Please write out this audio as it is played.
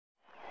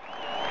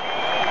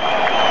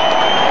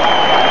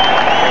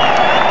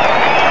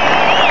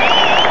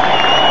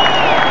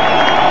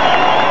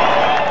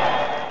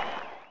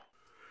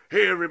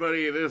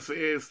everybody, this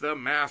is the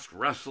Masked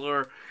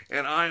Wrestler,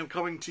 and I am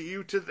coming to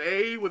you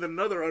today with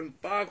another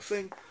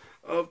unboxing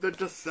of the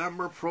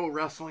December Pro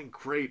Wrestling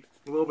Crate.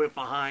 A little bit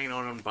behind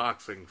on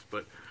unboxings,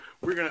 but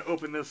we're going to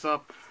open this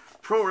up.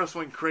 Pro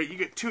Wrestling Crate, you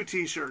get 2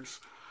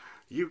 t-shirts,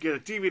 you get a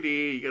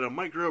DVD, you get a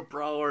Micro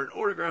Brawler, an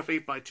Autograph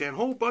 8x10,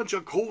 whole bunch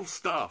of cool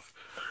stuff.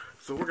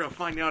 So we're going to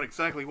find out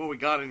exactly what we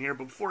got in here,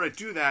 but before I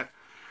do that,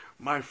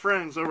 my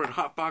friends over at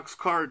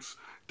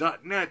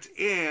HotboxCards.net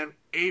and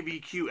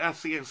ABQ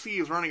FCNC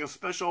is running a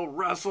special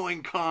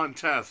wrestling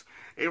contest,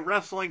 a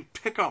wrestling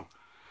pick'em,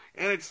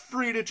 and it's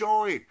free to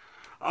join.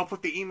 I'll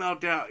put the email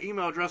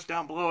address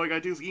down below. All you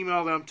gotta do is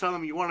email them, tell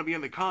them you want to be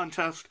in the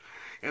contest,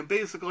 and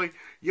basically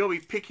you'll be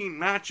picking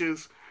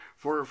matches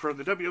for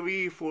the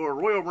WWE, for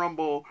Royal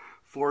Rumble,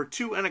 for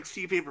 2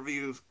 NXT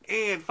pay-per-views,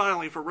 and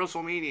finally for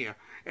WrestleMania.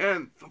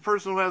 And the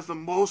person who has the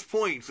most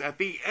points at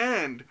the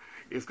end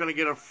is going to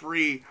get a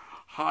free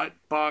Hot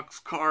Box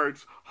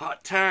Cards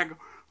Hot Tag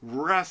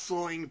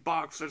Wrestling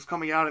box that's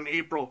coming out in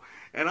April.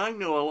 And I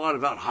know a lot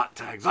about hot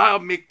tags. I'll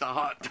make the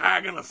hot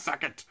tag in a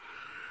second.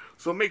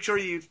 So make sure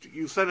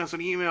you send us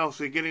an email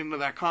so you get into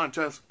that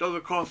contest.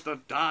 Doesn't cost a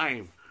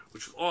dime,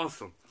 which is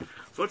awesome.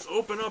 So let's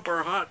open up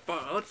our not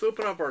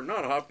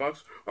hot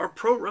box, our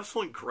Pro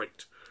Wrestling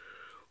Crate.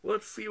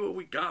 Let's see what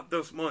we got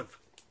this month.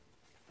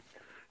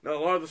 Now, a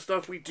lot of the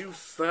stuff we do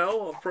sell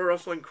on Pro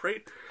Wrestling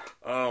Crate,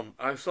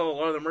 I sell a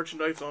lot of the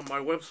merchandise on my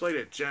website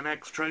at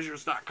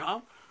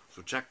genxtreasures.com.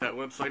 So check that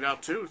website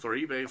out too. It's our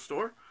eBay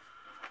store.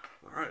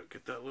 All right,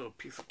 get that little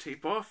piece of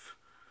tape off.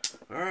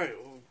 All right,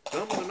 well,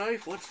 done with the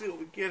knife. Let's see what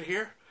we get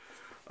here.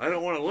 I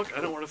don't want to look.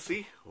 I don't want to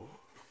see. Oh,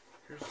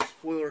 here's a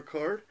spoiler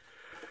card.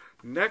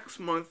 Next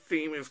month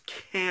theme is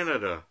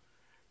Canada.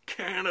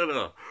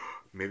 Canada.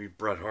 Maybe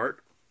Bret Hart.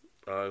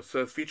 It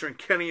says featuring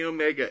Kenny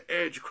Omega,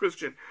 Edge,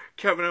 Christian,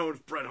 Kevin Owens,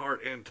 Bret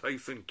Hart, and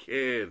Tyson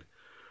Kidd.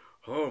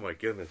 Oh my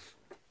goodness.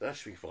 That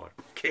should be fun.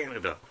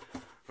 Canada.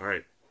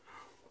 Alright.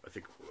 I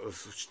think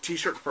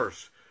t-shirt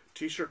first.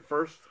 T-shirt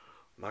first.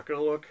 I'm not going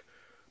to look.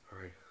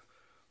 Alright.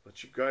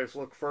 Let you guys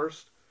look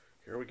first.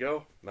 Here we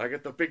go. Now I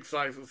get the big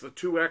size. It's the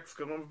 2X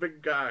because I'm a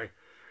big guy.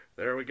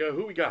 There we go.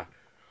 Who we got?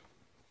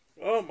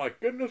 Oh my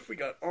goodness. We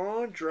got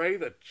Andre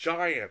the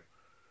Giant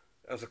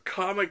as a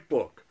comic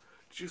book.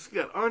 Did you see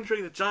that?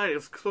 Andre the Giant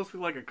is supposed to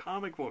be like a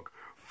comic book.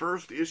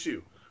 First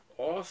issue.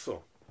 Awesome.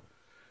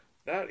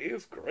 That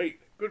is great.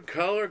 Good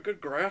color,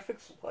 good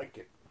graphics. Like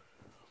it.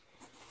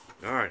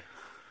 Alright.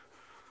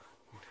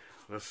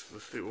 Let's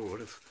see. Ooh,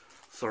 what is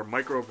this? Our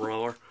Micro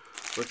Brawler.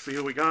 Let's see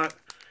who we got.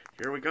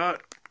 Here we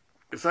got.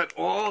 Is that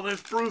all?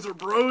 That's Bruiser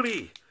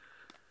Brody.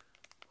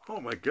 Oh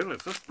my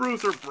goodness. That's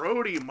Bruiser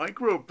Brody.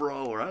 Micro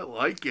Brawler. I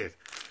like it.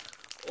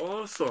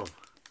 Awesome.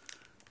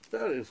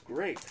 That is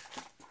great.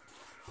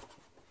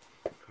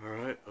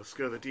 Alright, let's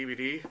go to the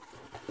DVD.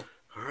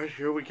 Alright,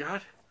 here we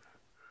got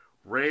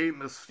Rey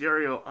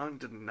Mysterio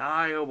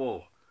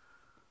Undeniable.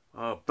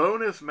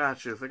 Bonus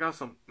matches. They got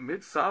some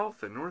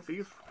Mid-South and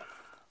Northeast.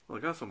 Well,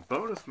 they got some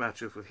bonus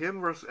matches with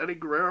him versus Eddie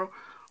Guerrero.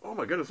 Oh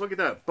my goodness, look at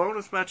that.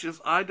 Bonus matches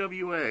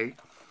IWA.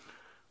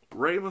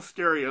 Rey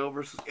Mysterio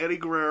versus Eddie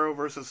Guerrero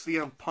versus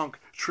CM Punk.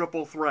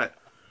 Triple threat.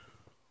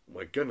 Oh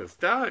my goodness,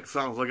 that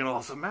sounds like an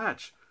awesome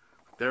match.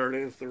 There it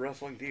is, the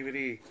wrestling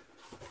DVD.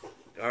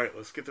 Alright,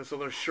 let's get this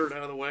other shirt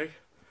out of the way.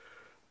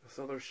 This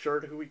other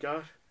shirt, who we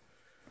got?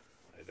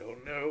 I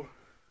don't know.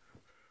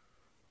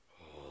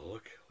 Oh,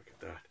 look at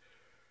that.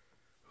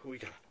 Who we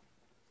got?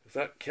 Is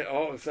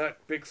that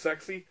Big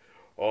Sexy?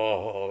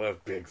 Oh, that's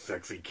Big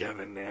Sexy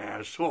Kevin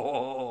Nash.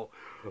 Oh,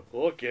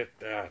 look at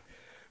that.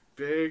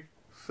 Big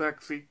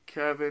Sexy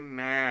Kevin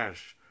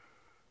Nash.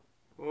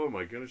 Oh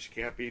my goodness, you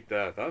can't beat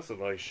that. That's a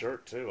nice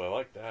shirt too. I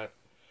like that.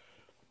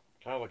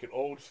 Kind of like an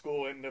old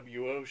school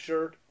NWO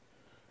shirt.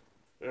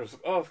 It's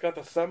got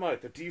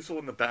the diesel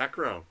in the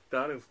background.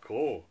 That is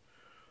cool.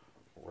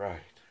 Right.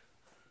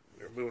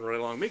 We're moving right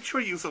along. Make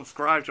sure you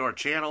subscribe to our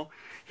channel.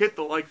 Hit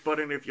the like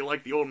button if you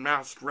like the old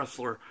Masked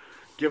Wrestler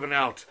giving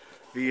out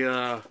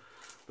the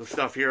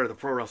stuff here, the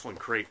Pro Wrestling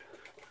Crate.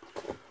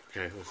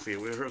 Okay, let's see.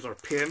 Here's our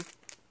pin.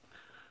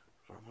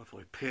 Our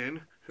monthly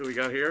pin. Who we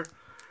got here?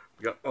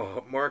 We got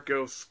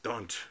Marco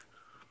Stunt.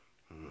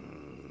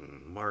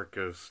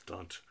 Marco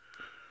Stunt.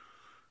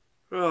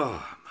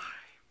 Oh, my.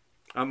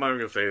 I'm not even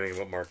going to say anything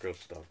about Marco's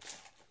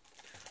stuff.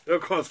 It'll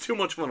cause too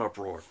much of an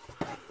uproar.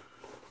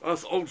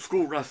 Us old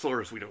school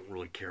wrestlers, we don't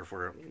really care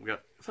for it.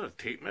 Is that a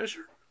tape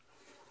measure?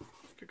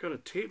 I got a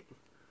tape.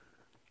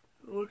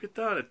 Look at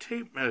that, a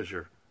tape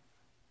measure.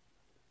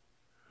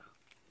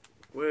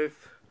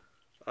 With,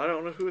 I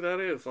don't know who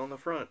that is on the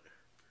front.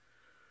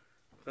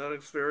 That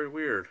is very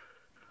weird.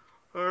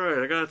 Alright,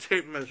 I got a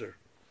tape measure.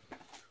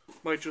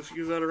 Might just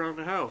use that around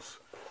the house.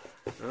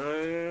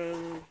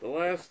 And the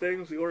last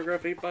thing is the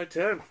Autograph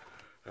 8x10.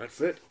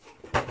 That's it.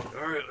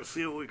 Alright, let's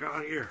see what we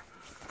got here.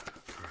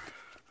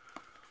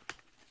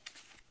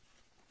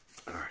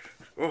 Alright.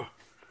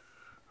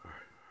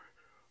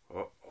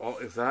 Oh,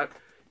 is that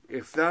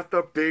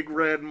the Big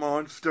Red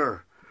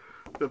Monster?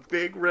 The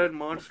Big Red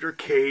Monster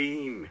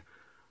Kane.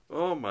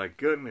 Oh my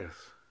goodness.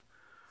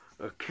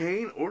 A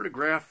Kane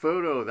autograph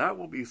photo. That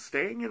will be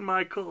staying in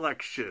my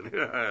collection.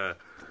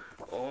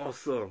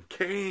 Awesome.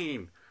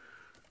 Kane.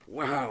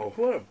 Wow,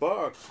 what a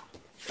box.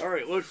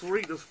 Alright, let's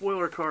read the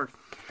spoiler card.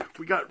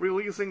 We got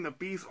releasing the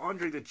Beast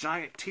Andre the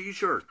Giant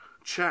t-shirt.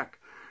 Check.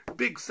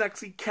 Big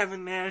Sexy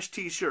Kevin Nash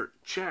t-shirt.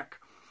 Check.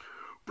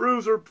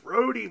 Bruiser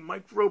Brody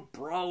Micro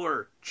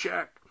Brawler.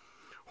 Check.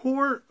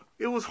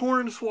 It was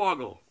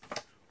Hornswoggle.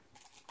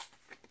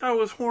 That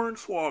was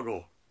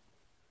Hornswoggle.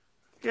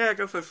 Yeah, I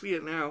guess I see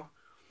it now.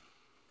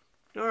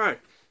 Alright.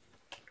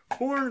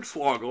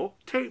 Hornswoggle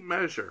tape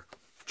measure.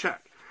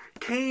 Check.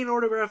 Kane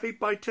autograph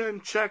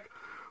 8x10. Check.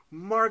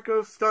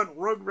 Marco Stunt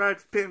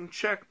Rugrats pin.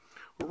 Check.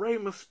 Rey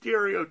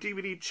Mysterio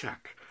DVD.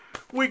 Check.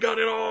 We got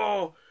it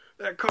all.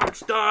 That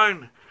card's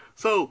done.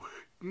 So,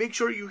 make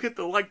sure you hit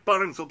the like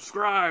button,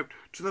 subscribe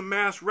to The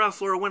Masked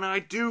Wrestler when I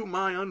do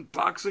my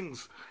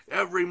unboxings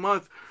every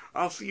month.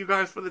 I'll see you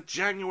guys for the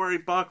January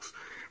box.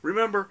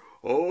 Remember,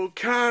 Oh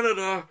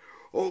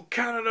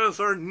Canada's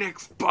our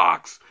next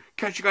box.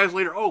 Catch you guys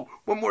later. Oh,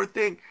 one more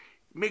thing.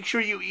 Make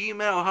sure you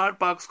email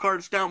Hotbox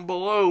Cards down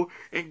below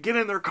and get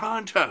in their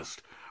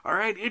contest.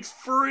 Alright? It's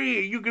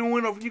free. You can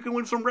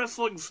win some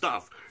wrestling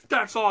stuff.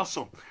 That's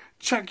awesome.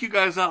 Check you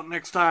guys out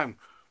next time.